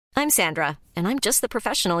I'm Sandra, and I'm just the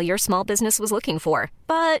professional your small business was looking for.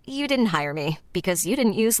 But you didn't hire me because you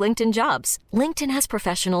didn't use LinkedIn Jobs. LinkedIn has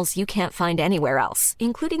professionals you can't find anywhere else,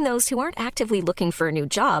 including those who aren't actively looking for a new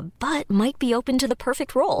job, but might be open to the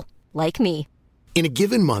perfect role, like me. In a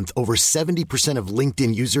given month, over 70% of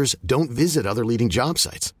LinkedIn users don't visit other leading job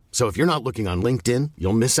sites. So if you're not looking on LinkedIn,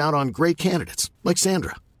 you'll miss out on great candidates like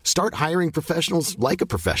Sandra. Start hiring professionals like a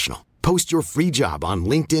professional. Post your free job on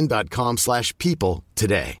linkedin.com/people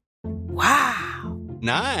today. Wow.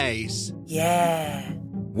 Nice. Yeah.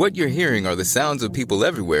 What you're hearing are the sounds of people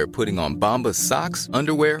everywhere putting on Bombas socks,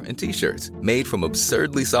 underwear, and T-shirts made from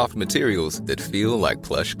absurdly soft materials that feel like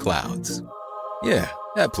plush clouds. Yeah,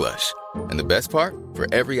 that plush. And the best part? For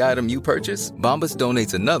every item you purchase, Bombas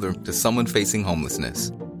donates another to someone facing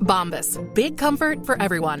homelessness. Bombas. Big comfort for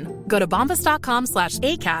everyone. Go to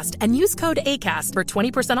bombas.com/ACAST and use code ACAST for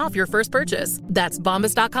 20% off your first purchase. That's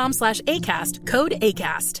bombas.com/ACAST. Code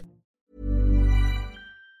ACAST.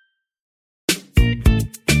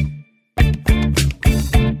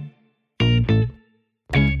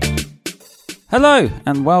 Hello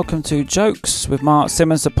and welcome to Jokes with Mark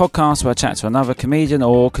Simmons, the podcast where I chat to another comedian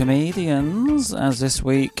or comedians, as this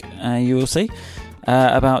week you will see,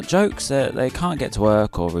 about jokes that they can't get to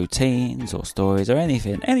work, or routines or stories or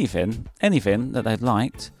anything that they've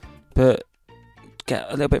liked but get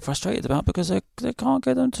a little bit frustrated about because they can't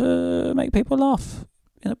get them to make people laugh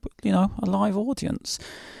in a live audience.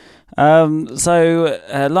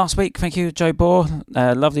 Last week, thank you, Joe Bohr.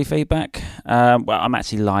 Lovely feedback. Well, I'm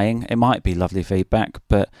actually lying. It might be lovely feedback,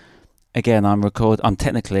 but again, I'm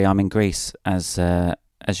in Greece as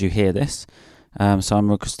you hear this. So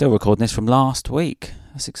I'm still recording this from last week.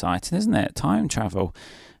 That's exciting, isn't it? Time travel.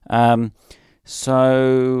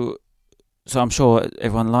 So I'm sure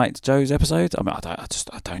everyone liked Joe's episode. I mean, I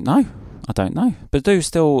don't know. But do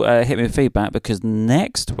still hit me with feedback, because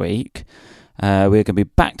next week we're going to be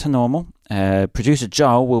back to normal. Producer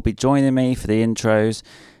Joel will be joining me for the intros.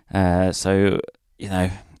 So,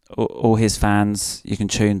 all his fans, you can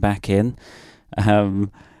tune back in.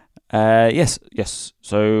 Yes.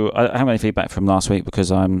 So I haven't got any feedback from last week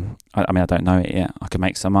because I don't know it yet. I can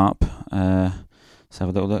make some up. Let's have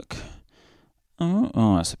a little look.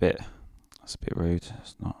 Oh, that's a bit rude.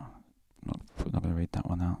 It's not going to read that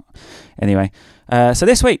one out. Anyway, so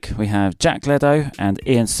this week we have Jack Leto and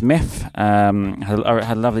Ian Smith. Had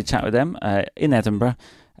a lovely chat with them in Edinburgh.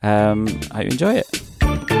 Hope you enjoy it.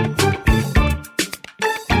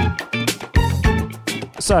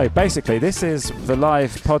 So basically, this is the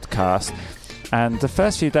live podcast, and the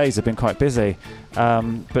first few days have been quite busy.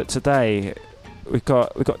 But today we've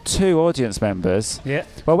got 2 audience members. Yeah.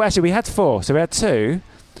 Well, actually, we had 4. So we had 2.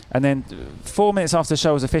 And then 4 minutes after the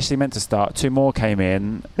show was officially meant to start, 2 more came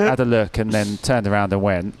in, had a look, and then turned around and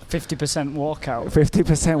went. 50% walkout.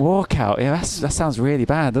 50% walkout. Yeah, that sounds really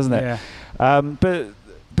bad, doesn't it? Yeah.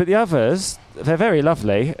 But the others, they're very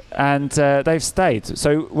lovely, and they've stayed.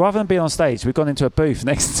 So rather than being on stage, we've gone into a booth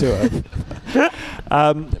next to them.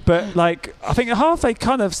 But I think half they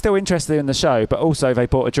kind of still interested in the show, but also they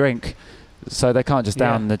bought a drink. So they can't just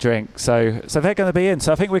down the drink. So they're going to be in.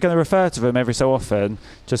 So I think we're going to refer to them every so often,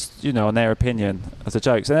 just, on their opinion of the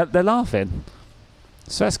jokes. And they're laughing.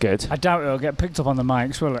 So that's good. I doubt it'll get picked up on the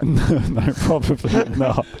mics, will it? No, probably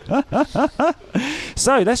not.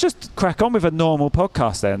 So let's just crack on with a normal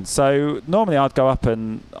podcast then. So normally I'd go up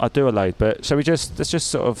and I'd do a load, but let's just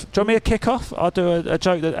sort of... Do you want me to kick off? I'll do a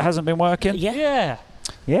joke that hasn't been working. Yeah.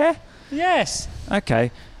 Yeah? Yes. Okay.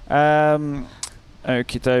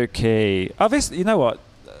 Okie dokie. Oh, this, you know what?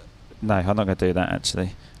 No, I'm not going to do that,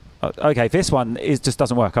 actually. Okay, this one just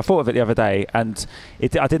doesn't work. I thought of it the other day, and I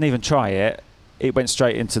didn't even try it. It went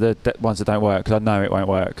straight into the ones that don't work, because I know it won't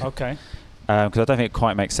work. Okay. Because I don't think it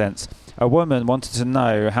quite makes sense. A woman wanted to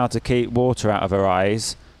know how to keep water out of her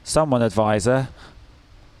eyes. Someone advise her.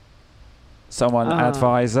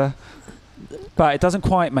 But it doesn't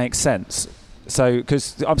quite make sense. So,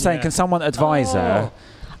 because I'm saying, can someone advise her?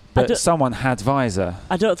 But someone had visor.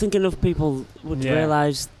 I don't think enough people would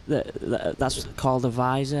realise that that's called a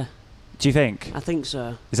visor. Do you think? I think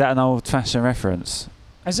so. Is that an old-fashioned reference?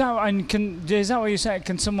 Is that what you said?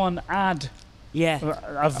 Can someone add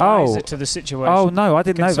a visor to the situation? Oh, no, I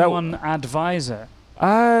didn't know that. Can someone add visor?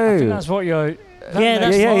 Oh. I think that's what you're...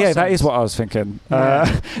 Yeah, that is what I was thinking.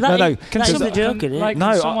 Yeah. No. That's not a joke, isn't it?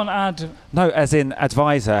 Can someone add... No, as in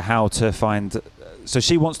advise her how to find... So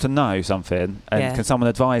she wants to know something, and can someone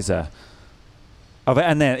advise her?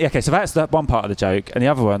 And then, okay, so that's that one part of the joke, and the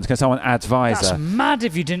other one, can someone advise her? That's mad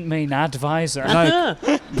if you didn't mean advisor. No,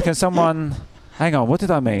 can someone... Hang on, what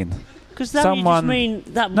did I mean? Because that you just mean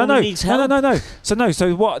that woman needs help. No.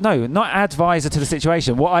 So what? No, not advisor to the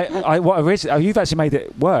situation. What originally? You've actually made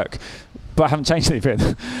it work, but I haven't changed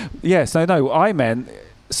anything. Yes, no. I meant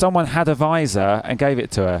someone had a visor and gave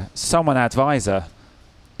it to her. Someone advisor.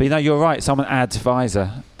 But you're right. Someone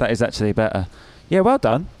advisor. That is actually better. Yeah, well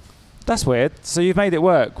done. That's weird. So you've made it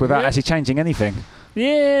work without actually changing anything.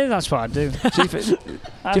 Yeah, that's what I do. Do you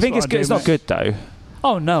think it's good? It's not good though.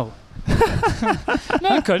 Oh no.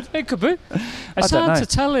 No, it could be. It's hard to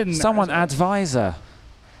tell in... Someone advisor.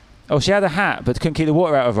 Oh, she had a hat but couldn't keep the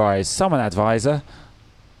water out of her eyes. Someone advisor.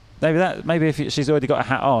 Maybe if she's already got a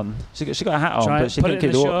hat on. She got a hat on, but she couldn't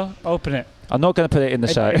keep the water. Open it. I'm not going to put it in the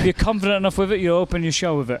show. If you're confident enough with it, you open your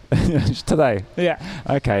show with it. Today? Yeah.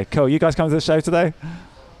 Okay, cool. You guys come to the show today?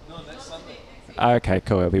 No, next Sunday. Okay,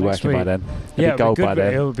 cool. It'll be next working week. by then.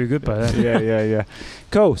 It'll be good by then. Yeah.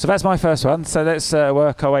 Cool. So that's my first one. So let's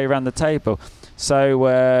work our way around the table. So,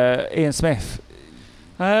 Ian Smith.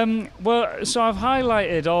 So I've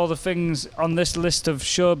highlighted all the things on this list of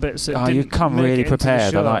show bits that didn't you come make really it into the prepared.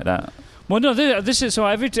 I show. like that. Well, no, this is so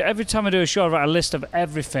every time I do a show, I write a list of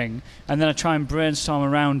everything, and then I try and brainstorm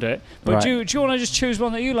around it. But Right. do you want to just choose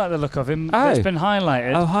one that you like the look of that's been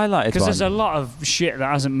highlighted? Oh, highlighted Because one. there's a lot of shit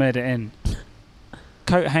that hasn't made it in.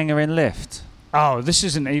 Coat hanger in lift. Oh, this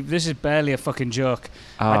is barely a fucking joke.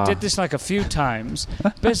 I did this like a few times.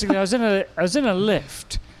 Basically, I was in a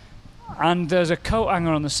lift, and there's a coat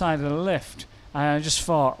hanger on the side of the lift, and I just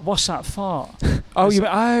thought, what's that for?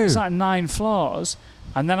 It's like 9 floors,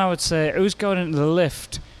 and then I would say, who's going into the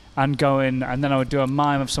lift? And then I would do a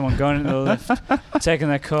mime of someone going into the lift, taking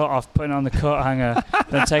their coat off, putting it on the coat hanger,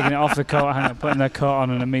 then taking it off the coat hanger, putting their coat on,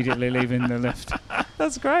 and immediately leaving the lift.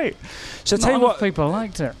 That's great. Shall I tell you what? People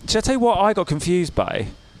liked it. Shall I tell you what I got confused by?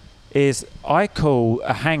 Is I call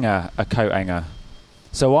a hanger a coat hanger.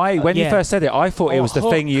 So when you first said it, I thought it was the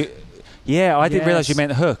hook. thing you. Yeah, I didn't realise you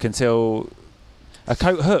meant hook until. A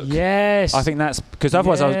coat hook. Yes. I think that's because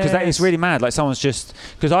otherwise, because that is really mad. Like someone's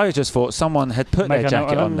because I just thought someone had put their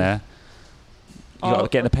jacket on there. You got to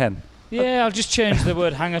get in a pen. Yeah, I'll just change the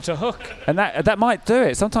word hanger to hook. And that might do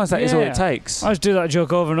it. Sometimes that is all it takes. I just do that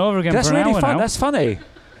joke over and over again. That's for an really hour fun. now. That's funny.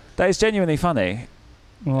 That is genuinely funny,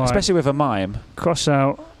 especially with a mime. Cross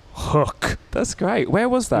out hook. That's great. Where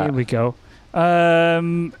was that? Here we go.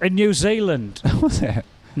 In New Zealand. Was it?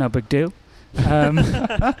 No big deal. Just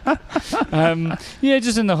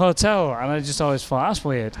in the hotel, and I just always thought that's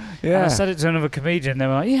weird. Yeah. And I said it to another comedian, they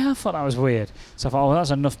were like, "Yeah, I thought that was weird." So I thought, "Oh,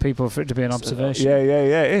 that's enough people for it to be an observation." Yeah,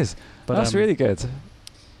 it is. But that's really good.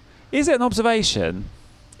 Is it an observation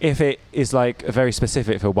if it is like very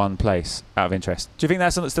specific for one place? Out of interest, do you think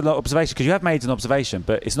that's still an observation? Because you have made an observation,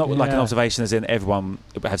 but it's not like an observation as in everyone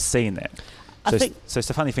has seen it. So it's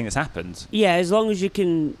a funny thing that's happened. Yeah, as long as you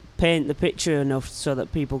can paint the picture enough so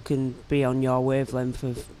that people can be on your wavelength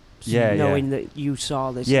of knowing that you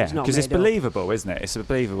saw this. Yeah, because it's believable, isn't it? It's a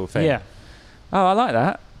believable thing. Yeah. Oh, I like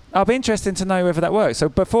that. I'll be interested to know whether that works. So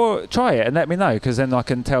try it and let me know, because then I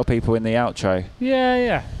can tell people in the outro.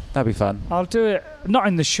 Yeah. That'd be fun. I'll do it. Not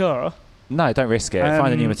in the show. No, don't risk it.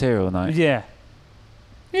 Find a new material night. Yeah.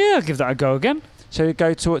 Yeah, I'll give that a go again. Shall we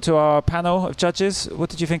go to our panel of judges?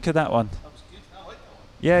 What did you think of that one?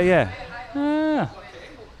 Yeah. Yeah.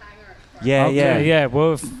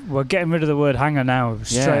 We're getting rid of the word hanger now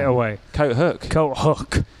straight away. Coat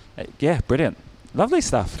hook. Yeah, brilliant. Lovely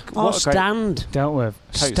stuff. Stand. Dealt with.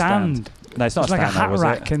 Stand. No, it's not like a hat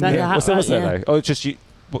rack. What's there though? Oh, just you.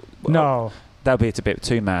 No. That'd be a bit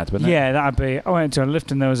too mad, wouldn't it? Yeah, that'd be. I went to a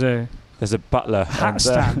lift and there's a butler hat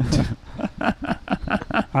stand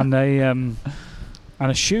and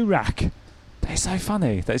a shoe rack. They're so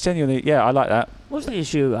funny. That's genuinely, I like that. Wasn't it a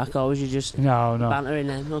shoe rack, or was you just bantering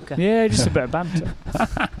them? Okay. Yeah, just a bit of banter.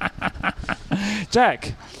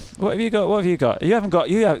 Jack, what have you got? You haven't got.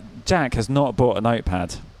 Jack has not bought a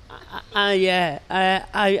notepad. I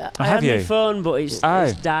have my phone, but it's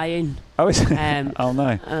dying. Oh, is it? Oh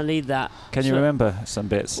no! I need that. Can you remember some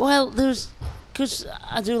bits? Well, because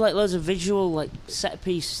I do like loads of visual, like set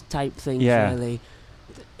piece type things. Yeah. Really.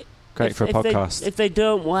 Great for a podcast. If they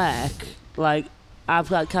don't work, like I've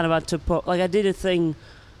kind of had to put, like I did a thing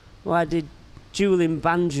where I did dueling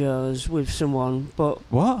banjos with someone, but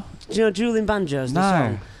what? Do you know dueling banjos? No. The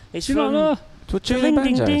song? It's from. What dueling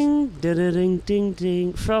banjos? Ding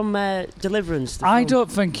ding from Deliverance. I don't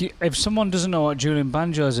think if someone doesn't know what dueling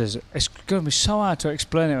banjos is, it's going to be so hard to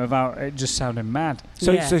explain it without it just sounding mad.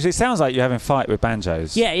 So it sounds like you're having a fight with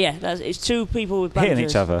banjos. Yeah. It's two people with banjos hitting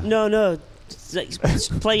each other. No. It's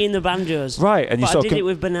playing the banjos. Right, and I did it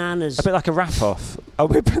with bananas. A bit like a rap-off. Oh,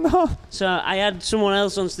 with banana. So I had someone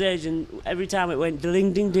else on stage, and every time it went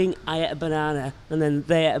ding ding ding, I ate a banana, and then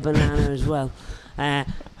they ate a banana as well.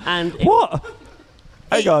 What?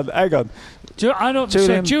 Hang on. I don't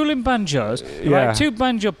say dueling banjos. Yeah. Like 2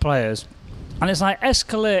 banjo players. And it's like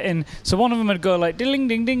escalating. So one of them would go like ding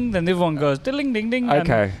ding ding, then the other one goes ding ding ding.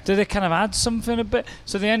 Okay. And do they kind of add something a bit?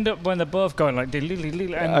 So they end up when they're both going like ding ding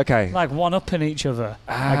ding, and like one up in each other.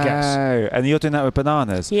 I guess. Oh, and you're doing that with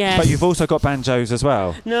bananas. Yeah. But you've also got banjos as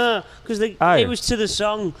well. No, because it was to the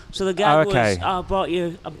song. So the guy was, I bought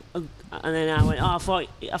you, and then I went, I thought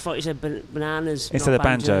you said bananas instead of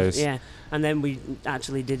banjos. Yeah, and then we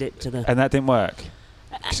actually did it to the. And that didn't work.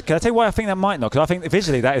 Can I tell you why I think that might not? Because I think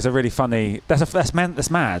visually that is a really funny. That's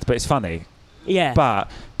mad, but it's funny. Yeah.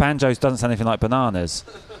 But banjos doesn't sound anything like bananas.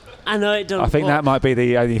 I know it doesn't. I think that might be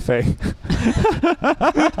the only thing.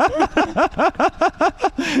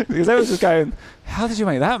 Because everyone's just going, how did you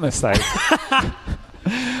make that mistake?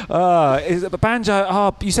 Is it banjo?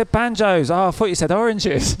 Oh, you said banjos. Oh, I thought you said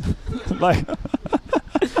oranges. Like.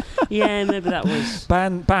 Yeah, maybe that was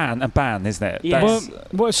ban, isn't it? Yes.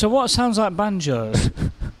 So what sounds like banjos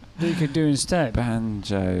that you could do instead?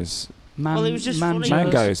 Banjos. Well, it was just funny.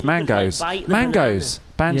 Mangoes. Banjos,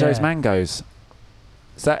 mangoes.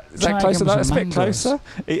 Is that close enough? It's a bit closer.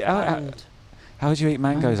 How would you eat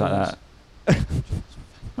mangoes like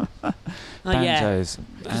that? Banjos.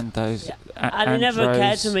 And those. And it never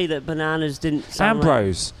occurred to me that bananas didn't sound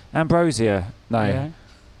Ambrosia. No. Yeah.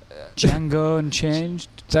 Django Unchained.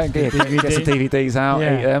 Get some DVDs out,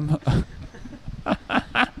 eat them.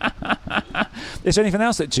 Is there anything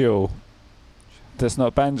else at Duel that's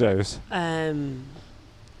not banjos?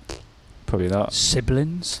 Probably not.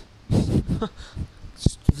 Siblings. Is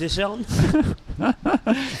this on?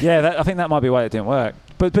 Yeah, I think that might be why it didn't work.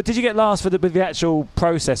 But did you get last with the actual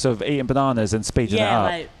process of eating bananas and speeding it up?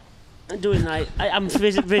 Yeah, I'm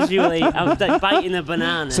visually, I'm like biting a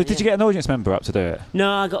banana. So did you get an audience member up to do it?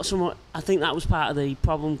 No, I got someone. I think that was part of the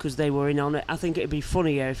problem because they were in on it. I think it'd be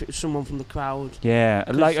funnier if it was someone from the crowd. Yeah,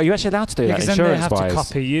 like, are you actually allowed to do that insurance-wise? Because then they have to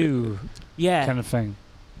copy you. Yeah. Kind of thing.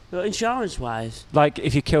 But insurance-wise, like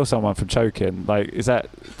if you kill someone from choking, like is that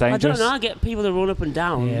dangerous? I don't know. I get people to run up and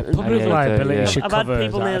down. Yeah, public liability should cover. I've had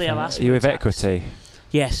people nearly have asked me. Are you with equity?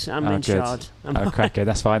 Yes, I'm insured. Cracking,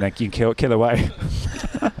 that's fine. Then you can kill away.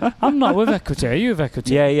 I'm not with equity. Are you with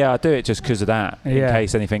equity? Yeah, I do it just because of that. In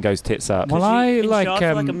case anything goes tits up. Well, I like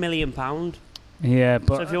 $1 million. Yeah,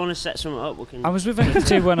 but so if you want to set something up, we can. I was with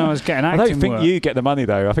equity when I was getting acting. I don't think work. you get the money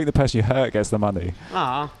though. I think the person you hurt gets the money.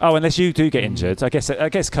 Oh, unless you do get injured. I guess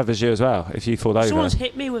it covers you as well if you fall over. Someone's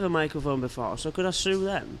hit me with a microphone before, so could I sue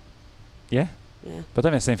them? Yeah. Yeah. But I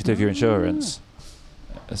don't think it's anything to do with your insurance,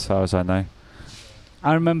 as far as I know.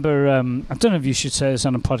 I remember, I don't know if you should say this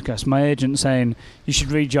on a podcast, my agent saying you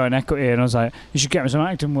should rejoin equity, and I was like, you should get me some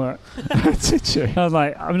acting work. Did you? I was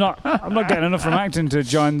like, I'm not getting enough from acting to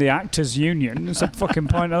join the Actors Union. What's the fucking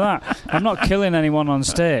point of that? I'm not killing anyone on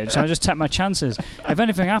stage, so I just take my chances. If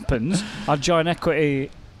anything happens, I'll join equity.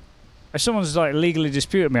 If someone's like legally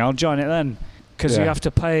disputed me, I'll join it then, because you have to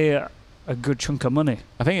pay a good chunk of money.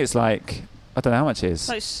 I think it's like, I don't know how much it is.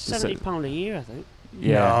 It's like £70 a year, I think.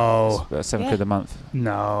 Yeah, no. About £7 a month.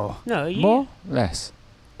 No. No, a year. More? Less.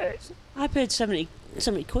 I paid 70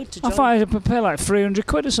 quid to join. I thought I'd pay like 300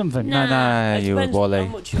 quid or something. Nah, no, you were Wally.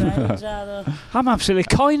 How much your earnings are, though. I'm absolutely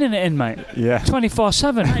coining it in, mate. Yeah.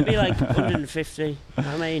 24/7. Might be like 150.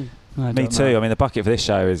 I mean. Me too. I mean, the bucket for this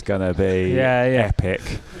show is going to be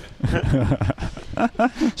epic.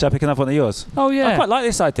 Shall I pick another one of yours? Oh, yeah. I quite like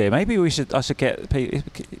this idea. Maybe I should get people.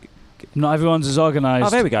 Not everyone's as organised. Oh,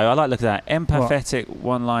 there we go. I like looking at that. Empathetic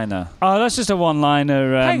one-liner. Oh, that's just a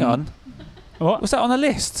one-liner. Hang on. What? Was that on a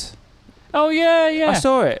list? Oh, yeah. I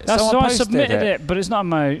saw it. So I submitted it, but it's not on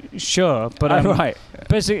my show. But right.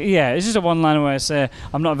 Basically, yeah, it's just a one-liner where I say,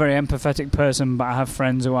 I'm not a very empathetic person, but I have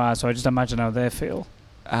friends who are, so I just imagine how they feel.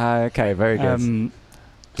 Okay, very good.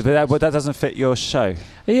 But that doesn't fit your show.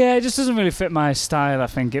 Yeah, it just doesn't really fit my style, I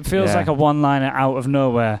think. It feels like a one-liner out of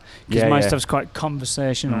nowhere. Because my stuff's quite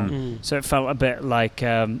conversational. So it felt a bit like, he's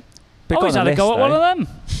had a go at one of them.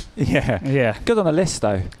 Yeah. Good on the list,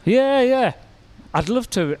 though. Yeah. I'd love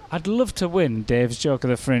to win Dave's Joke of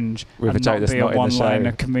the Fringe with and a joke not be a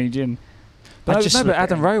one-liner comedian. But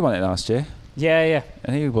Adam Rowe won it last year. Yeah.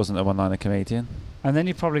 And he wasn't a one-liner comedian. And then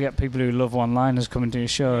you probably get people who love one-liners coming to your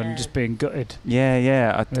show and just being gutted.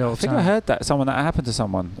 Yeah. I think I heard that happened to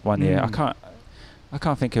someone one year. I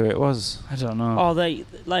can't think who it was. I don't know. Oh, they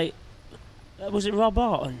was it Rob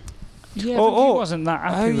Orton? Yeah, he wasn't that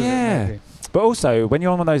happy with it. Maybe. But also, when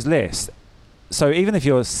you're on one of those lists, so even if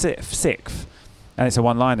you're sixth, and it's a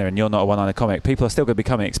one-liner, and you're not a one-liner comic, people are still going to be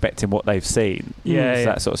coming expecting what they've seen. Yeah, It's yeah.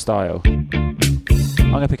 that sort of style. I'm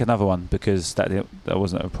going to pick another one because that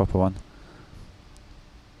wasn't a proper one.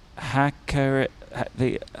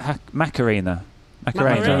 Macarena.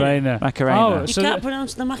 Macarena. Macarena. Oh, You so can't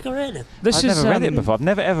pronounce the Macarena. this I've is never read it before. I've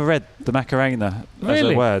never ever read the Macarena as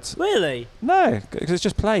Really? a word. Really? No, because it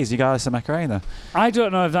just plays. You guys the Macarena. I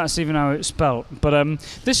don't know if that's even how it's spelt, but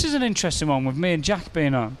this is an interesting one with me and Jack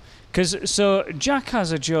being on. So Jack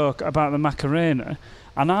has a joke about the Macarena,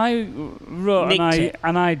 and I wrote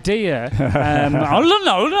an idea. Oh,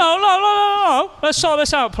 no. Let's sort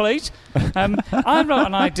this out, please. I wrote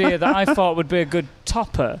an idea that I thought would be a good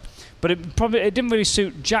topper, but it didn't really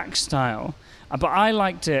suit Jack's style. But I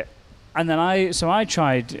liked it, and then I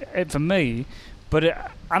tried it for me, but it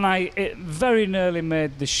very nearly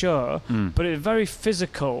made the show, but it was very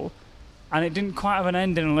physical. And it didn't quite have an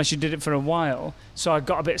ending unless you did it for a while. So I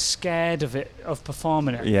got a bit scared of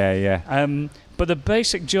performing it. Yeah. But the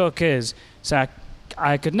basic joke is, so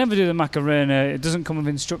I could never do the Macarena. It doesn't come with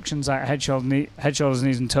instructions like head, shoulders,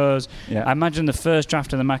 knees and toes. Yeah. I imagine the first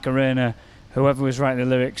draft of the Macarena, whoever was writing the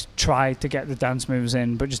lyrics tried to get the dance moves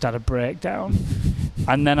in, but just had a breakdown.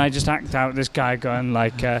 And then I just act out this guy going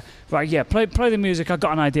like, right, yeah, play the music. I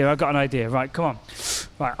got an idea. Right, come on.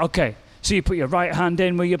 Right, okay. So you put your right hand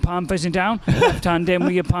in with your palm facing down, left hand in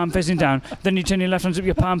with your palm facing down. Then you turn your left hand up with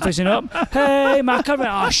your palm facing up. Hey,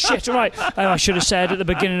 Macarena. Oh, shit, all right. I should have said at the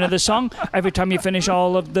beginning of the song, every time you finish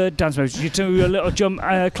all of the dance moves, you do a little jump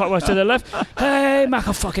clockwise to the left. Hey,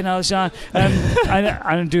 Maca fucking hell, son.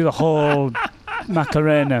 And do the whole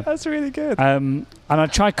Macarena. That's really good. And I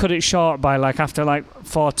try to cut it short by after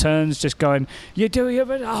 4 turns, just going, you do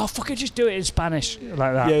it, fucking just do it in Spanish,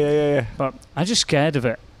 like that. Yeah. But I'm just scared of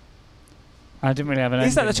it. I didn't really have an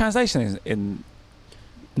Is that ending. the translation in?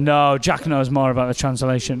 No, Jack knows more about the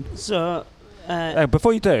translation. So,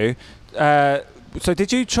 Before you do, so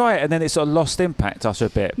did you try it and then it sort of lost impact after a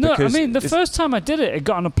bit? No, I Because mean, the it's first time I did it, it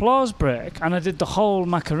got an applause break, and I did the whole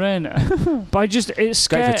Macarena. But it's great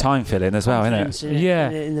scared. for time filling as well, isn't it?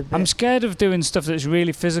 Yeah. I'm scared of doing stuff that's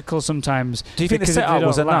really physical sometimes. Do you think the because if they setup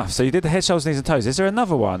was don't enough? laugh- So you did the head, shoulders, knees and toes. Is there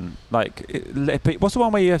another one? What's the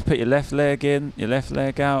one where you have to put your left leg in, your left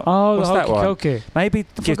leg out? Oh, What's the that one? hokey-cokey. Maybe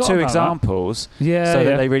give forgot 2 about that. examples Yeah, so yeah.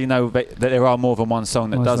 that they really know that there are more than one song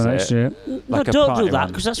that What's does the it. next year? no, like a don't party do that one.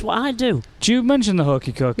 because that's what I do. Do you mention the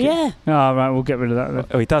hokey-cokey? Yeah. Oh, right, we'll get rid of that then.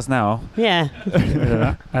 Oh, he does now. Yeah. Get rid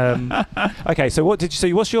of that. Okay, so what did you? So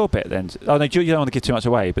what's your bit then? Oh no, you don't want to give too much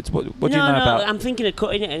away. But what do you know about? I'm thinking of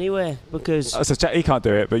cutting it anyway because. So Jack, he can't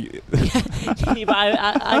do it, but But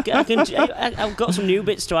I've got some new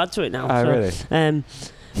bits to add to it now. Oh, really?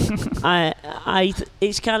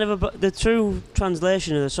 It's kind of the true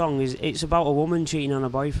translation of the song is it's about a woman cheating on a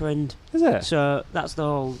boyfriend. Is it? So that's the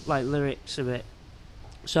whole lyrics of it.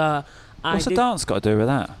 So What's the dance got to do with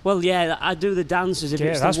that? Well, yeah, I do the dance as if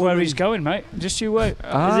Yeah, it's that's the woman. where he's going, mate. Just you wait.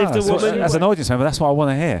 if the woman- as an audience member, that's what I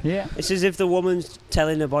want to hear. Yeah. It's as if the woman's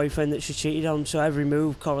telling her boyfriend that she cheated on. So every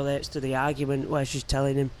move correlates to the argument where she's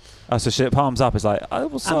telling him, Oh, so shit, palms up is like, oh,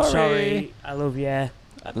 well, sorry. "I'm sorry, I love you."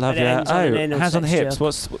 Love And it you. ends on an Oh, anal hands on sex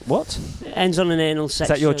hips. joke. What? It ends on an anal sex. Is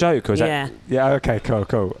that your joke, or is yeah. that? Yeah. Okay.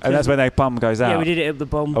 Cool. And that's when their bum goes out. Yeah, we did it up the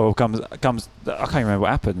bum. Or comes. I can't remember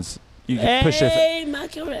what happens. You push Hey, and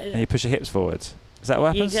Macarena. you push your hips forwards. Is that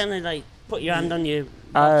what You happens? kind of put your hand on your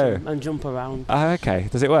Oh. bottom and jump around. Oh, okay.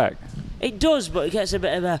 Does it work? It does, but it gets a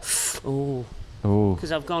bit of a oh, Oh,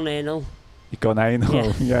 because I've gone anal. you've gone anal.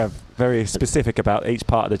 Yeah. Yeah, very specific about each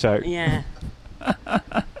part of the joke. Yeah.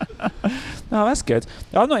 No, that's good.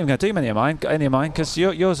 I'm not even going to do any of mine, because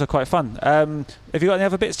yours are quite fun. Have you got any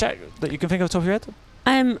other bits, Jack, that you can think of off the top of your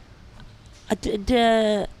head? I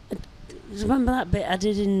did. Remember that bit I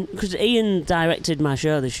did in because Ian directed my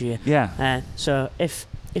show this year. Yeah. So if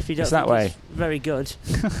you don't It's that think way. it's very good,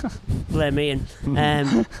 blame Ian.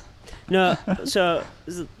 No, so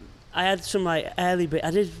I had some early bit.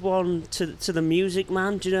 I did one to the Music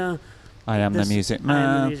Man. Do you know? I am the This- music I Am the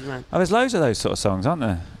man. Music Man. Oh, there's loads of those sort of songs, aren't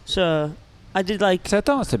there? So I did Is there a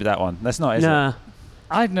dance to that one? That's not, is it? no.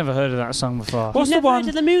 I'd never heard of that song before. What's You've the never one? heard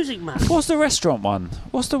of the Music Man? What's the restaurant one?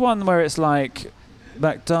 What's the one where it's like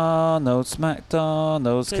McDonald's,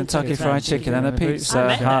 Kentucky Kentucky Fried Chicken and a Fried Chicken. Pizza I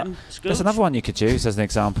met Hut. them. There's another one you could use as an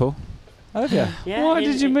example. Oh, yeah. Yeah, Why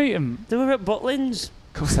did you meet him? They were at Butlins.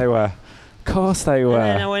 Of course they were. Of course they And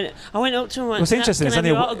then were. I went up to him and went, What's interesting can is I have only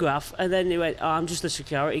your a- autograph? And then he went, "Oh, I'm just a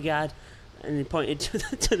security guard." And he pointed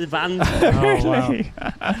to the van. Oh, wow.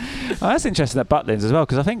 Oh, that's interesting at Butlins as well,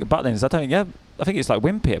 because I think Butlins, I think it's like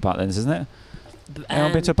Wimpy at Butlins, isn't it?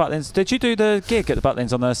 Anyone been to Butlins? Did you do the gig at the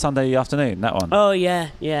Butlins on a Sunday afternoon? That one? Oh yeah.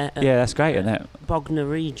 Yeah, that's great, isn't it? Bognor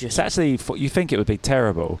Regis. It's actually, you think it would be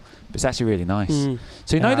terrible, but it's actually really nice.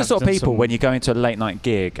 So you know Yeah, the sort of I've done people some- when you go into a late night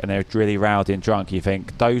gig and they're really rowdy and drunk, you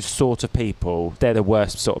think those sort of people, they're the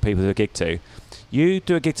worst sort of people to do a gig to. You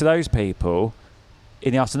do a gig to those people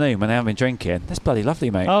in the afternoon when they haven't been drinking. That's bloody lovely,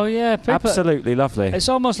 mate. Oh yeah, people, Absolutely lovely. It's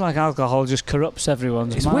almost like alcohol just corrupts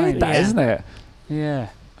everyone's It's mind. weird, that, Yeah. isn't it? Yeah.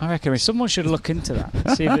 I reckon Someone should look into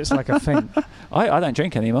that. See if it's like a thing. I don't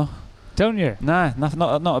drink anymore. Don't you? No,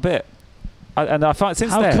 not a bit. And I find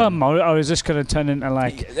since How then, come? Or is this going to turn into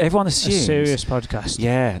like everyone a assumes. serious podcast?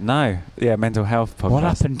 Yeah, no. Yeah, mental health podcast. What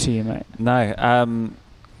happened to you, mate? No,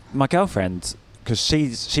 my girlfriend, because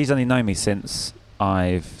she's only known me since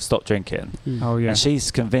I've stopped drinking, Oh yeah. and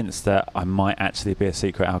she's convinced that I might actually be a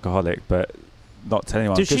secret alcoholic, but not tell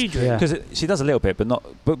anyone. Does she drink? Yeah. Because she does a little bit, but not.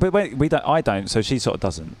 But when we don't. I don't. So she sort of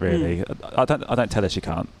doesn't really. I don't tell her she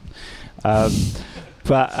can't.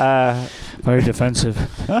 But Very defensive.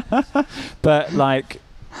 but like,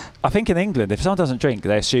 I think in England, if someone doesn't drink,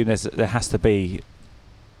 they assume there has to be.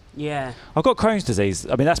 Yeah. I've got Crohn's disease.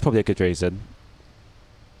 I mean, that's probably a good reason.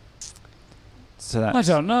 So I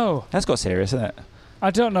don't know. That's got serious, isn't it? I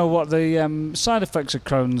don't know what the side effects of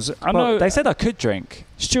Crohn's. I Well, know they said I could drink.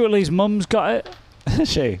 Stuart Lee's mum's got it.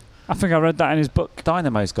 She. I think I read that in his book.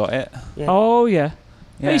 Dynamo's got it. Yeah. Oh yeah.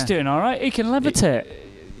 Yeah. He's doing all right. He can levitate.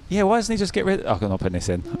 Yeah, why doesn't he just get rid? I'm not putting this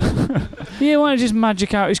in. Yeah, why don't you just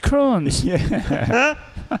magic out his Crohn's? Yeah.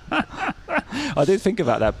 I did think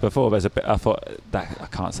about that before. There's a bit. I thought that I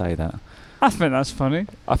can't say that. I think that's funny.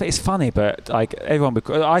 I think it's funny, but like everyone.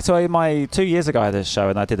 I saw in my 2 years ago I had a show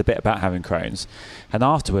and I did a bit about having Crohn's, and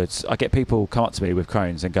afterwards I get people come up to me with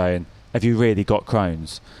Crohn's and going, "Have you really got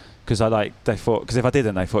Crohn's?" Because they thought, because if I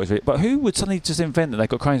didn't, they thought it was really. But who would suddenly just invent that they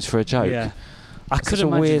got Crohn's for a joke? Yeah. I It's could such a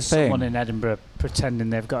imagine weird someone thing. in Edinburgh pretending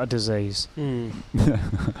they've got a disease. And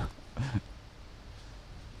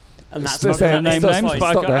that's It's I'm the not same- going to name stop- names,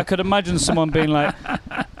 stop but I there. could imagine someone being like,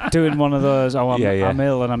 doing one of those, oh, I'm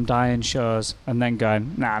ill and I'm dying shows, and then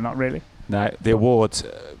going, nah, not really. No, the award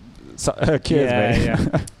cures me. Yeah.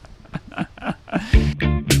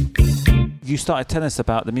 You started telling us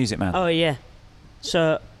about the Music Man. Oh yeah.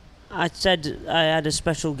 So I said I had a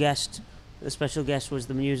special guest. The special guest was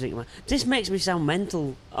the Music Man. This makes me sound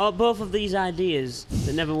mental. Oh, both of these ideas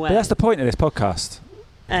that never went. But that's the point of this podcast,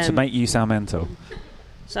 to make you sound mental.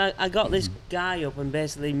 So I got this guy up and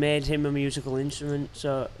basically made him a musical instrument.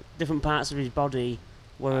 So different parts of his body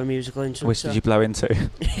were a musical instrument. Which did you blow into?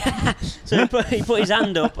 So he put his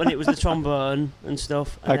hand up and it was the trombone and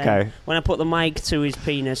stuff. And Okay. then when I put the mic to his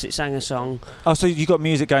penis, it sang a song. Oh, so you got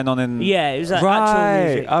music going on in... Yeah, it was like right. actual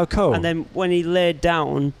music. Oh, cool. And then when he laid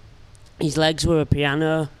down, his legs were a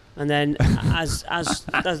piano. And then as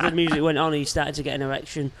the music went on, he started to get an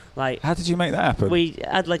erection. Like, how did you make that happen? we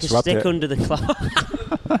had like Just a rubbed stick it. under the cloth.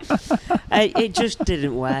 It just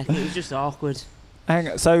didn't work. It was just awkward. And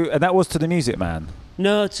that was to the Music Man.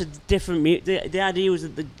 No, it's a different. The idea was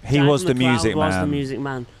that He guy was from the crowd Music was Man. the Music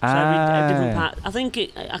Man. So every different Ah. part. I think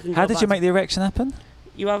I can. How go did back you to- make the erection happen?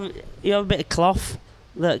 You have a bit of cloth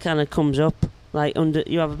that kind of comes up like under.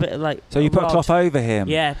 You have a bit of like. So you put a rod. cloth over him?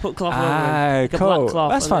 Yeah, put cloth over him. Ah, Like a cool. black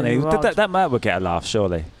cloth That's and then funny. a rod. That would get a laugh,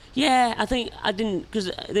 surely. Yeah, I think I didn't, because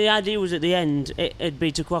the idea was at the end it'd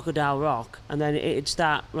be to Crocodile Rock, and then it'd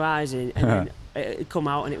start rising, and then it'd come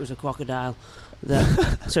out, and it was a crocodile.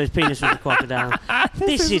 So his penis was a crocodile.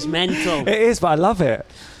 This is mental. It is, but I love it.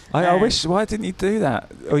 I Yeah. wish. Why didn't you do that?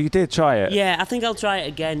 Or you did try it? Yeah, I think I'll try it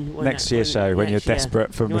again Next year's show, when you're next year.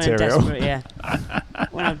 desperate for When material. I'm desperate, yeah.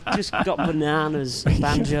 When I've just got bananas and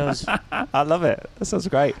banjos. I love it. That sounds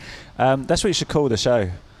great. That's what you should call the show.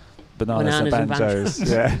 Bananas and Bananas and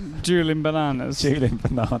banjos. Yeah. Dueling bananas. Dueling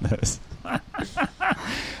bananas.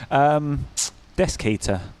 Desk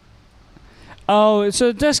heater. Oh,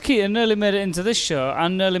 so Desk Heater nearly made it into this show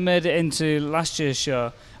and nearly made it into last year's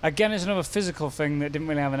show. Again, it's another physical thing that didn't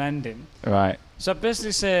really have an ending. Right. So I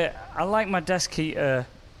basically say I like my desk heater,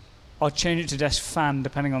 or change it to desk fan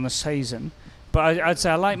depending on the season. But I'd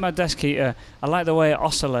say I like my desk heater. I like the way it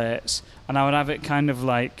oscillates, and I would have it kind of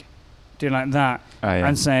like doing like that, Oh, yeah.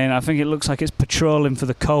 and saying I think it looks like it's patrolling for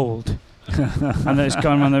the cold. And then it's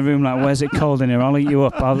going around the room like, where's it cold in here? I'll heat you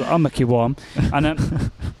up. I'll make you warm.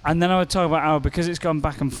 And then I would talk about how, because it's gone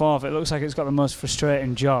back and forth, it looks like it's got the most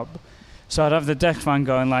frustrating job. So I'd have the desk fan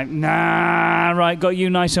going like, nah, right, got you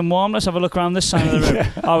nice and warm. Let's have a look around this side of the room.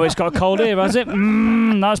 Oh, it's got a cold here, has it?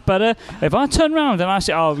 That's better. If I turn around and I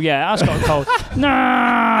say, oh, yeah, that's got a cold. Nah,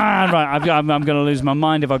 right, I'm going to lose my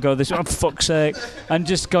mind if I go this way. Oh, fuck's sake. And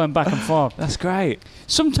just going back and forth. That's great.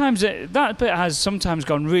 Sometimes that bit has sometimes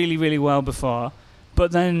gone really, really well before.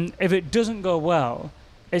 But then if it doesn't go well,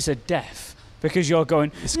 it's a death. Because you're going,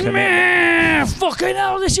 fucking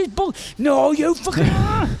hell, this is bull. No, you fucking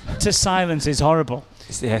to silence is horrible.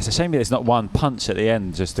 It's a shame that it's not one punch at the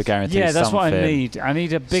end just to guarantee something. Yeah, that's what I need. I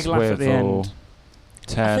need a big laugh at the end.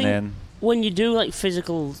 Turn in. When you do like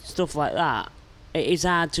physical stuff like that, it is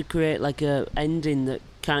hard to create like a ending that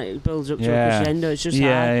kind of builds up to a crescendo. It's just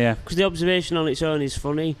hard. Because the observation on its own is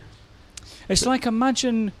funny. It's like,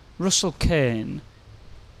 imagine Russell Kane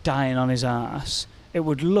dying on his arse. It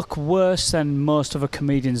would look worse than most other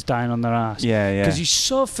comedians dying on their ass. Yeah. Because he's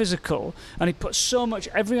so physical and he puts so much,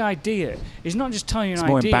 every idea. He's not just telling you an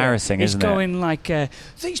idea. It's more embarrassing, isn't it? He's going like,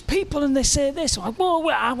 these people and they say this. Like, whoa,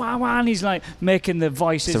 wah, wah, wah, and he's like making the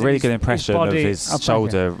voices. It's a really good impression of his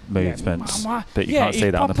shoulder movements. But you can't see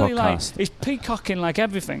that on the podcast. Like, he's peacocking like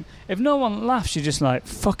everything. If no one laughs, you're just like,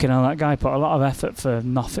 fucking hell, that guy put a lot of effort for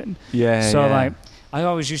nothing. So like, I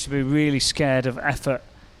always used to be really scared of effort.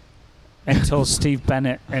 Until Steve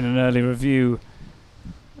Bennett in an early review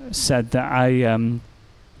said that it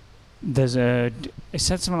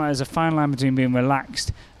said something like there's a fine line between being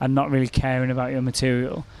relaxed and not really caring about your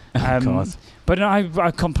material. But no,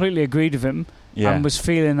 I completely agreed with him and was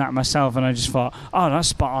feeling that myself, and I just thought, oh, that's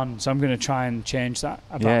spot on, so I'm going to try and change that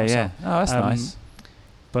about myself. Oh, that's nice.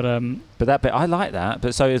 But that bit, I like that,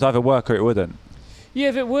 but so it would either work or it wouldn't. Yeah,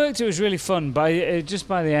 if it worked, it was really fun. But just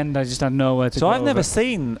by the end, I just had nowhere to go. So I've never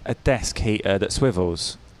seen a desk heater that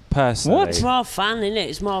swivels, personally. What? It's more fan, isn't it?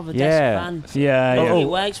 It's more of a desk fan. Yeah. It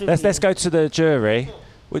works with let's go to the jury.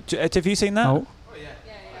 Have you seen that? Oh.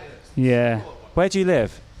 Yeah. Where do you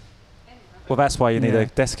live? Well, that's why you need a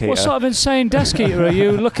desk heater. What sort of insane desk heater are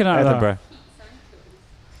you looking at? Edinburgh.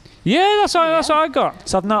 Yeah, that's what I got.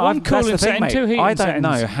 So one cooling setting, two heating I don't settings.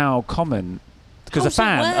 know how common. Because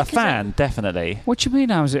a fan, definitely. What do you mean,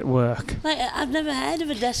 how does it work? Like, I've never heard of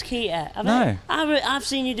a desk heater. I've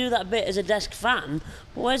seen you do that bit as a desk fan.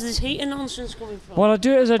 But where's this heater nonsense coming from? Well, I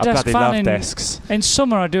do it as a desk fan. Desks. In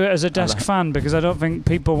summer, I do it as a desk fan because I don't think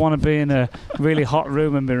people want to be in a really hot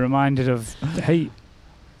room and be reminded of the heat.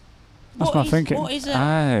 That's my thinking. What is it?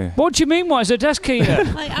 Oh. What do you mean, what is a desk heater?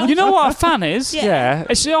 You know what a fan is? Yeah.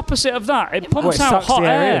 It's the opposite of that. It pumps out hot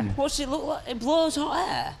air. What's it look like? It blows hot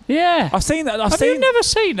air? Yeah. I've seen that. Have you never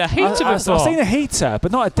seen a heater before? I've seen a heater,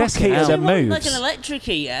 but not a desk heater that moves. Like an electric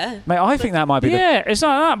heater? Mate, I think that might be it's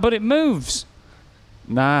like that, but it moves.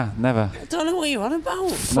 Nah, never. I don't know what you're on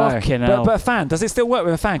about. Fucking hell. But a fan, does it still work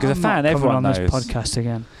with a fan? Because a fan, everyone knows. I'm not on this podcast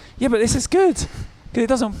again. Yeah, but this is good. Because it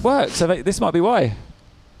doesn't work, so this might be why.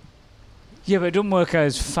 Yeah, but it doesn't work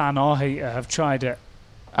as fan or heater. I've tried it.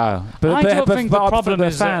 Oh. I don't think the problem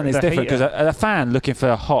is the fan is different, because heater. a fan looking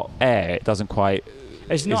for hot air, it doesn't quite...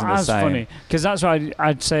 It's not as funny, because that's why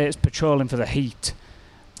I'd say it's patrolling for the heat.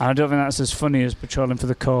 And I don't think that's as funny as patrolling for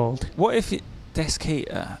the cold. What if desk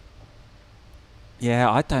heater... Yeah,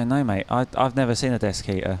 I don't know, mate. I've never seen a desk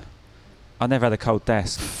heater. I've never had a cold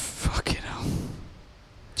desk. Fucking hell.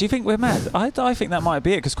 Do you think we're mad? I think that might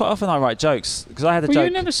be it, because quite often I write jokes. Because I had a joke.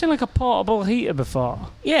 You've never seen like a portable heater before?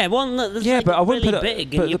 Yeah, one that's but I wouldn't really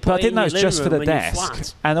put it. But I didn't know it's just for the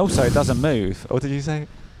desk, and also it doesn't move. Or did you say?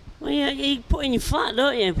 Well, yeah, you put it in your flat,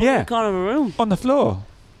 don't you? Put it in the corner of a room. On the floor.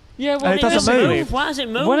 Yeah, well, and it doesn't move. Why does it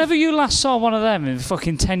move? Whenever you last saw one of them,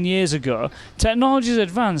 fucking 10 years ago, technology's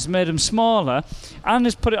advanced, made them smaller, and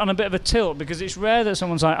has put it on a bit of a tilt, because it's rare that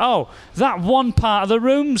someone's like, oh, that one part of the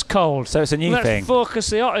room's cold. So it's a new thing. Let's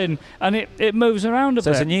focus the hot in, and it moves around a bit.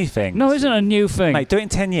 So it's a new thing. No, it isn't a new thing. Mate, do it in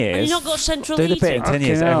 10 years. And you've not got central heating. Do the bit in 10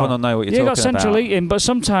 years, everyone will know what you're talking about. You've got central heating, but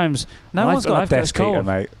sometimes... No one's got a desk heater,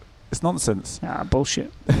 mate. It's nonsense.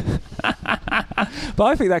 Bullshit. But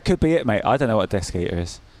I think that could be it, mate. I don't know what a desk heater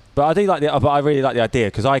is. But I really like the idea,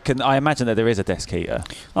 because I imagine that there is a desk heater.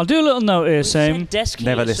 I'll do a little note here saying... Desk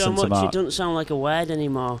heater never listen so to much Mark. It doesn't sound like a word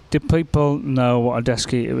anymore. Do people know what a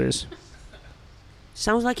desk heater is?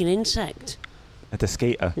 Sounds like an insect. A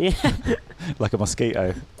deskeeter. Yeah. Like a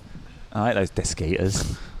mosquito. I like those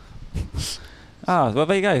deskeeters. Well,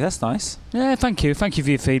 there you go. That's nice. Yeah, thank you. Thank you for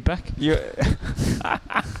your feedback.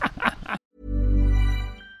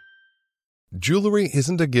 Jewelry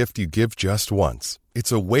isn't a gift you give just once.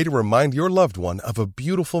 It's a way to remind your loved one of a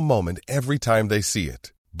beautiful moment every time they see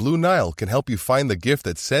it. Blue Nile can help you find the gift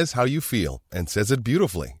that says how you feel and says it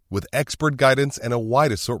beautifully, with expert guidance and a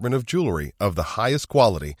wide assortment of jewelry of the highest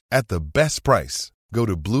quality at the best price. Go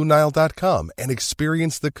to BlueNile.com and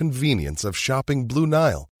experience the convenience of shopping Blue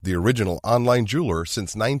Nile, the original online jeweler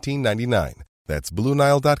since 1999. That's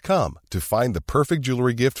BlueNile.com to find the perfect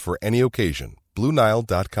jewelry gift for any occasion.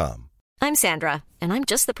 BlueNile.com. I'm Sandra, and I'm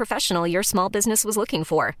just the professional your small business was looking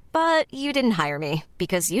for. But you didn't hire me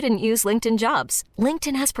because you didn't use LinkedIn Jobs.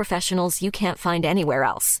 LinkedIn has professionals you can't find anywhere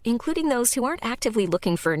else, including those who aren't actively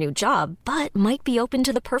looking for a new job, but might be open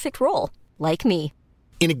to the perfect role, like me.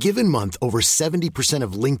 In a given month, over 70%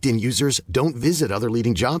 of LinkedIn users don't visit other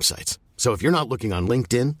leading job sites. So if you're not looking on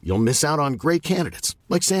LinkedIn, you'll miss out on great candidates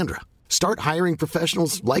like Sandra. Start hiring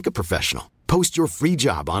professionals like a professional. Post your free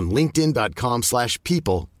job on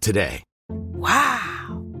linkedin.com/people today.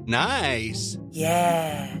 Wow. Nice.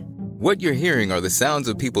 Yeah. What you're hearing are the sounds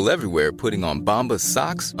of people everywhere putting on Bombas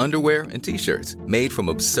socks, underwear, and T-shirts made from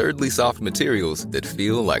absurdly soft materials that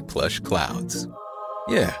feel like plush clouds.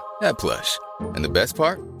 Yeah, that plush. And the best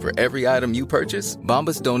part? For every item you purchase,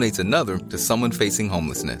 Bombas donates another to someone facing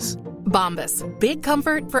homelessness. Bombas. Big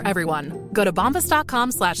comfort for everyone. Go to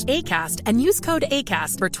bombas.com/ACAST and use code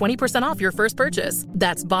ACAST for 20% off your first purchase.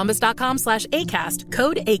 That's bombas.com/ACAST.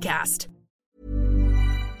 Code ACAST.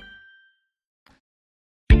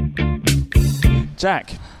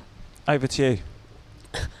 Jack, over to you.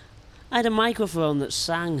 I had a microphone that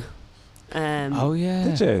sang. Oh yeah.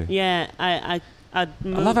 Did you? Yeah, I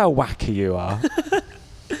love how wacky you are.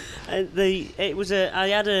 I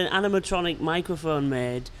had an animatronic microphone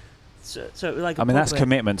made, so it was like. I mean, that's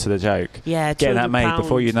commitment to the joke. Yeah, getting that made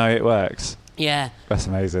before you know it works. Yeah, that's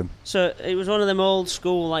amazing. So it was one of them old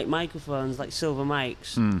school like microphones, like silver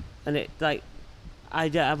mics, and it like I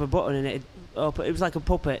didn't have a button in it. It was like a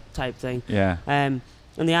puppet type thing. Yeah. And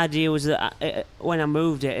the idea was that when I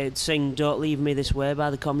moved it, it'd sing "Don't Leave Me This Way" by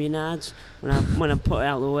the Communards. When I put it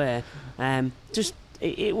out of the way,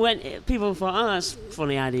 it went. People thought, "Oh, that's a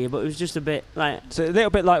funny idea," but it was just a bit like. So a little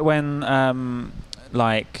bit like when,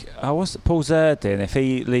 what's Paul Zerdin? If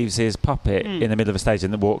he leaves his puppet in the middle of a stage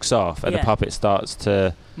and then walks off, and the puppet starts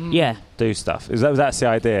to do stuff. That's the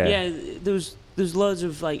idea. Yeah, there's loads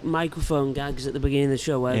of like microphone gags at the beginning of the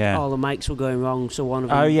show where all the mics were going wrong. So one of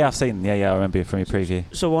them. Oh yeah, I've seen. Yeah, I remember from your preview.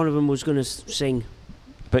 So one of them was going to sing.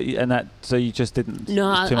 But so you just didn't.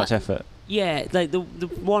 No, too much effort. Yeah, like the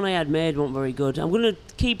one I had made wasn't very good. I'm going to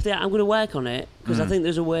keep that. I'm going to work on it because I think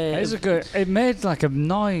there's a way. It made like a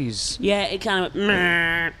noise. Yeah, it kind of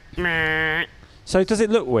went. So does it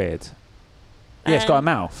look weird? Yeah, it's got a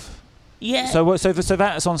mouth. Yeah. So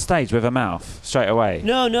that's on stage with a mouth straight away.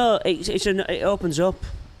 No, it opens up.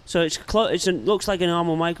 So it looks like a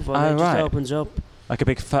normal microphone. Oh, it just opens up. Like a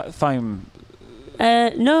big foam.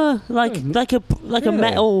 No, like a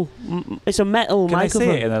metal. It's a metal microphone. Can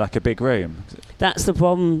I see it in a big room? That's the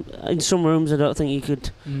problem. In some rooms, I don't think you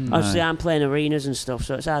could. Obviously, I'm playing arenas and stuff,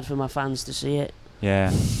 so it's hard for my fans to see it.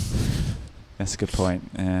 Yeah, that's a good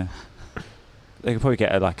point. Yeah, they could probably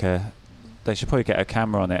get They should probably get a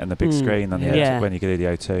camera on it and a big screen on the edge when you go to the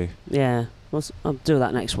O2. Yeah, I'll do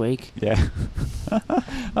that next week. Yeah.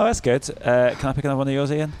 Oh, that's good. Can I pick another one of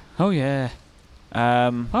yours, Ian? Oh yeah.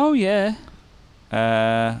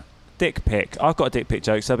 Dick pic. I've got a dick pic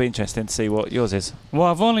joke, so it'll be interesting to see what yours is. Well,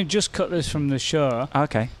 I've only just cut this from the show.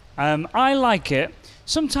 Okay. I like it.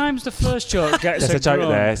 Sometimes the first joke gets There's a joke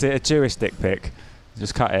there. Is it a Jewish dick pic?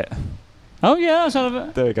 Just cut it. Oh yeah, that's out of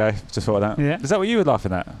it. There we go. Just thought of that. Yeah. Is that what you were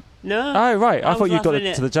laughing at? No. Oh right. I thought you got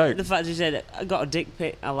to the joke. The fact you said I got a dick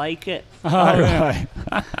pic. I like it. Oh right.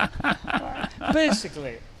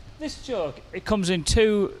 Basically, this joke it comes in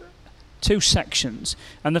two sections,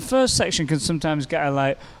 and the first section can sometimes get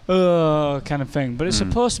a kind of thing, but it's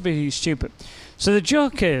supposed to be stupid. So the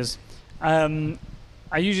joke is, I'm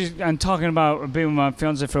talking about being with my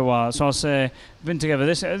fiance for a while, so I'll say I've been together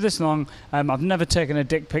this long. I've never taken a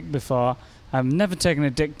dick pic before. I've never taken a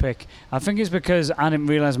dick pic. I think it's because I didn't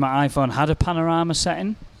realise my iPhone had a panorama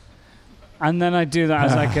setting, and then I do that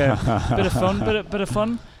as like a bit of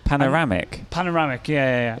fun. Panoramic. Panoramic,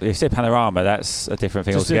 yeah. You say panorama, that's a different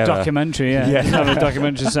thing just altogether. A documentary, yeah. Yeah. Have a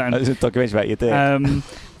documentary setting. It's a documentary about your dick.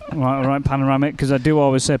 Right, panoramic, because I do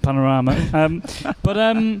always say panorama. And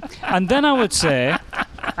then I would say,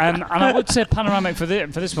 and I would say panoramic for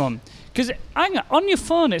this one, because on your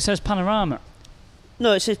phone it says panorama.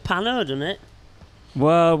 No, it says pano, doesn't it?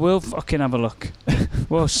 Well, we'll fucking have a look.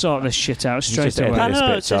 We'll sort this shit out straight away.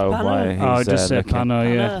 Pano, it says pano. Just say pano,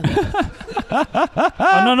 yeah.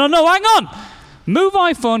 Oh, no, hang on! Move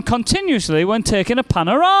iPhone continuously when taking a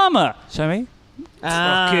panorama. Show me.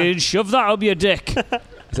 Fucking shove that up your dick.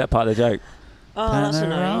 Is that part of the joke? Oh, that's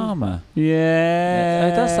panorama. Yeah.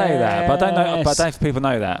 It does say that, but I don't know. But I don't know if people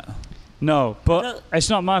know that. No, but it's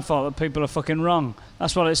not my fault that people are fucking wrong.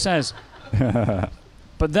 That's what it says.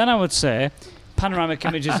 But then I would say, panoramic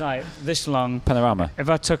image is like this long. Panorama. If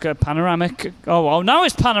I took a panoramic... Oh, now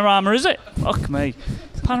it's panorama, is it? Fuck me.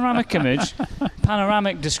 panoramic image.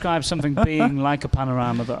 Panoramic describes something being like a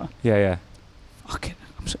panorama, though. Yeah. Fucking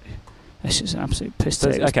absolutely. This is an absolute piss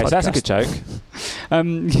Okay, take. so that's a good joke.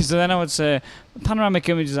 So then I would say, panoramic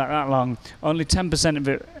image is like that long. Only 10% of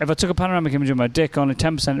it. If I took a panoramic image of my dick, only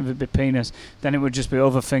 10% of it would be penis. Then it would just be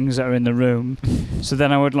other things that are in the room. So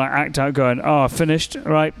then I would like act out, going, "Oh, finished.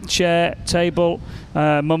 Right, chair, table,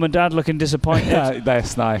 mum and dad looking disappointed." Yeah,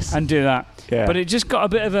 that's nice. And do that. Yeah. But it just got a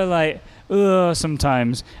bit of a like,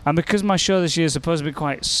 sometimes. And because my show this year is supposed to be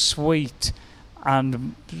quite sweet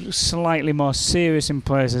and slightly more serious in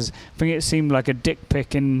places, I think it seemed like a dick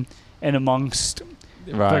pic in amongst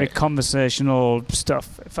very conversational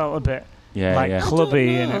stuff. It felt a bit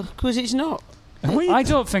clubby. Because it's not. I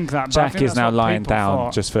don't think that. But Jack think is now lying down,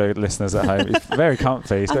 thought. just for listeners at home. He's very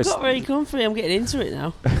comfy. I'm not very comfy. I'm getting into it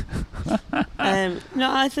now.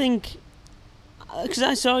 No, I think... Because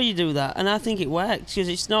I saw you do that, and I think it worked, because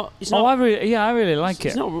it's not... I really like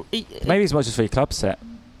it. Maybe it's more just for your club set.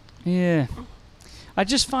 Yeah. I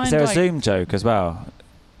just find... Is there a Zoom joke as well?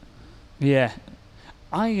 Yeah.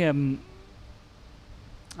 I don't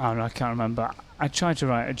know, I can't remember. I tried to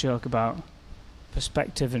write a joke about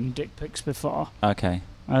perspective and dick pics before. Okay.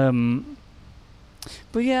 But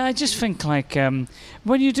yeah, I just think like when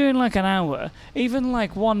you're doing like an hour, even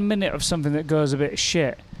like 1 minute of something that goes a bit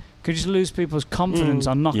shit could just lose people's confidence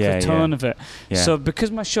or knock the tone of it. Yeah. So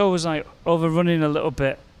because my show was like overrunning a little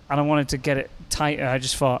bit and I wanted to get it tighter, I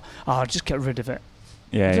just thought, I'll just get rid of it.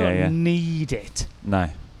 Yeah, I don't need it. No.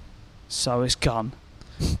 So it's gone.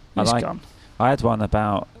 Gone. I had one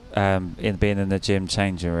about being in the gym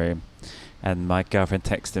changing room, and my girlfriend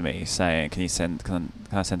texted me saying, "Can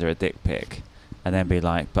I send her a dick pic?" And then be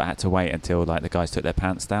like, "But I had to wait until like the guys took their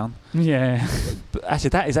pants down." Yeah. But actually,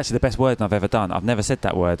 that is actually the best word I've ever done. I've never said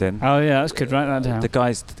that word in. Oh yeah, that's good. Write that down. The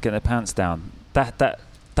guys getting their pants down.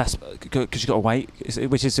 That's because you got to wait,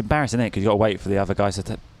 which is embarrassing, isn't it? Because you got to wait for the other guys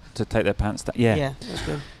to take their pants down. Yeah. Yeah, that's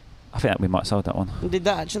good. I think that we might have sold that one. Did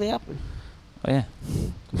that actually happen? Oh, yeah.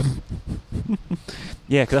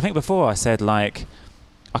 Yeah, because I think before I said like,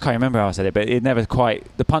 I can't remember how I said it, but it never quite,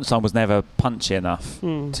 the punchline was never punchy enough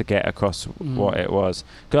to get across what it was.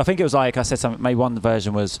 Because I think it was like, I said something, maybe one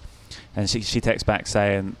version was, and she texts back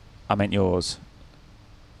saying, "I meant yours."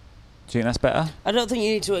 Do you think that's better? I don't think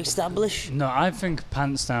you need to establish. No, I think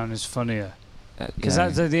pants down is funnier.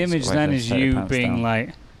 Because the image then is you being down. Like...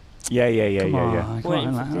 Yeah. Yeah,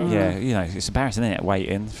 you know, it's embarrassing, isn't it?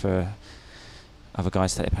 Waiting for other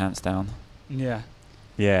guys to take their pants down. Yeah.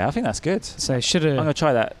 Yeah, I think that's good. So I'm going to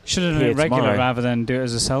try that. Should have done it regular tomorrow. Rather than do it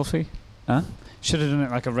as a selfie. Huh? Should have done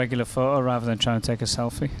it like a regular photo rather than trying to take a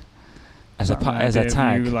selfie. As a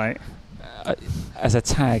tag. As a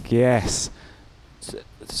tag, yes.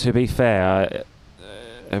 To be fair,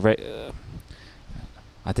 I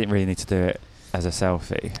didn't really need to do it as a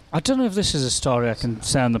selfie. I don't know if this is a story I can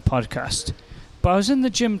say on the podcast, but I was in the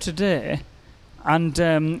gym today, and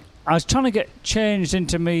I was trying to get changed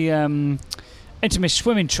into my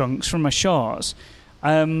swimming trunks from my shorts,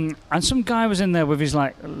 and some guy was in there with his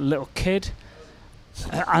like little kid,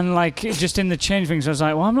 and like just in the change things. I was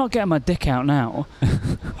like, well, I'm not getting my dick out now.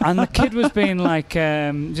 And the kid was being like,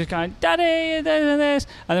 just going, "Daddy, this,"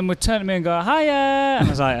 and then would turn to me and go, "Hiya," and I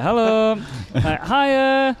was like, "Hello," like,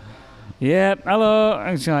 "Hiya." Yeah, hello.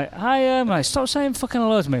 And she's like, "Hiya." I'm like, "Stop saying fucking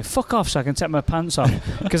hello to me. Fuck off so I can take my pants off."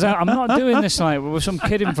 Because I'm not doing this like with some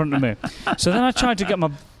kid in front of me. So then I tried to get my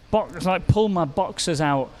pull my boxers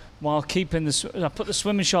out while keeping I put the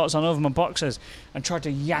swimming shorts on over my boxers and tried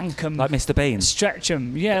to yank them. Like Mr. Bean? Stretch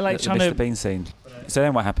them. Yeah, like the trying Mr. to... Mr. Bean scene. So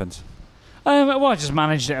then what happened? Well, I just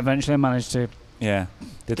managed it eventually. I managed to... Yeah.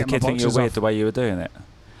 Did the kid think you were weird the way you were doing it?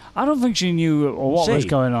 I don't think she knew what was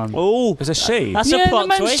going on. Oh, it was a she. That's a plot in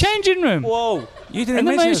the men's twist. changing room. Whoa! You didn't in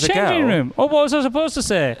the mention men's it was a changing girl. room. Oh, what was I supposed to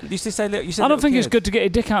say? You used to say. I don't think it's good to get your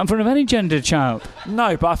dick out in front of any gendered child.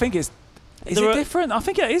 No, but I think it's. Is it different? I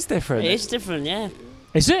think it is different. It is different, yeah.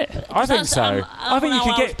 Is it? I think so. I think you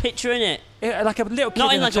could get picturing it. Like a little kid.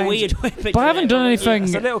 Not in like a weird way. But I haven't done anything.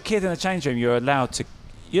 As a little kid in a change room, you're allowed to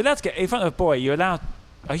get in front of a boy. You're allowed.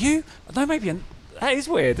 Are you? No, maybe. That is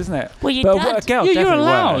weird, isn't it? Well, your dad, a girl you're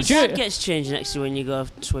allowed. Your dad gets changed next to when you go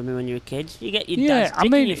swimming when you're a kid. You get your dad's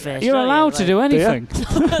dick in your face. You're allowed to do anything.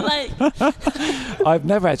 I've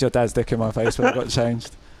never had your dad's dick in my face when I got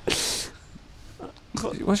changed.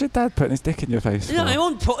 Was your dad putting his dick in your face? No, he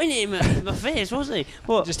wasn't putting it in my face, was he?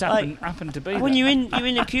 But just happened to be. When you're in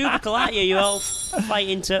a cubicle, aren't you? You're all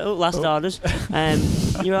fighting to last orders.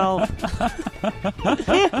 You're all.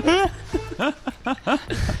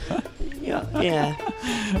 Yeah.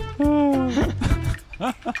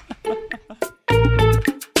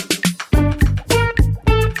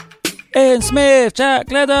 In Smith,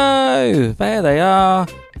 Jack Leto. There they are.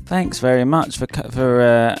 Thanks very much for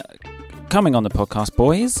coming on the podcast,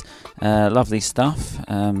 boys. Lovely stuff.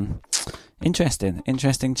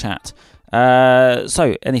 Interesting chat.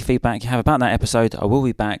 So, any feedback you have about that episode, I will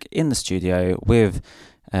be back in the studio with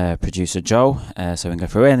producer Joel, so we can go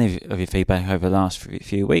through any of your feedback over the last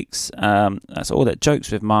few weeks. That's all at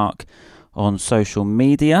Jokes with Mark on social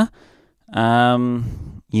media.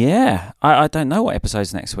 Yeah, I don't know what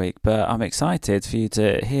episode's next week, but I'm excited for you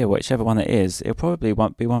to hear whichever one it is. It'll probably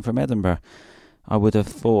won't be one from Edinburgh, I would have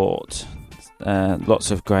thought. Lots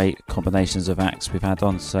of great combinations of acts we've had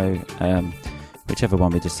on, so whichever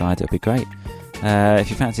one we decide, it'll be great. If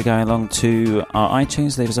you fancy going along to our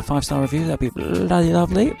iTunes, leave us a 5-star review. That'd be bloody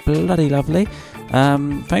lovely.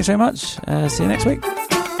 Thanks very much. See you next week.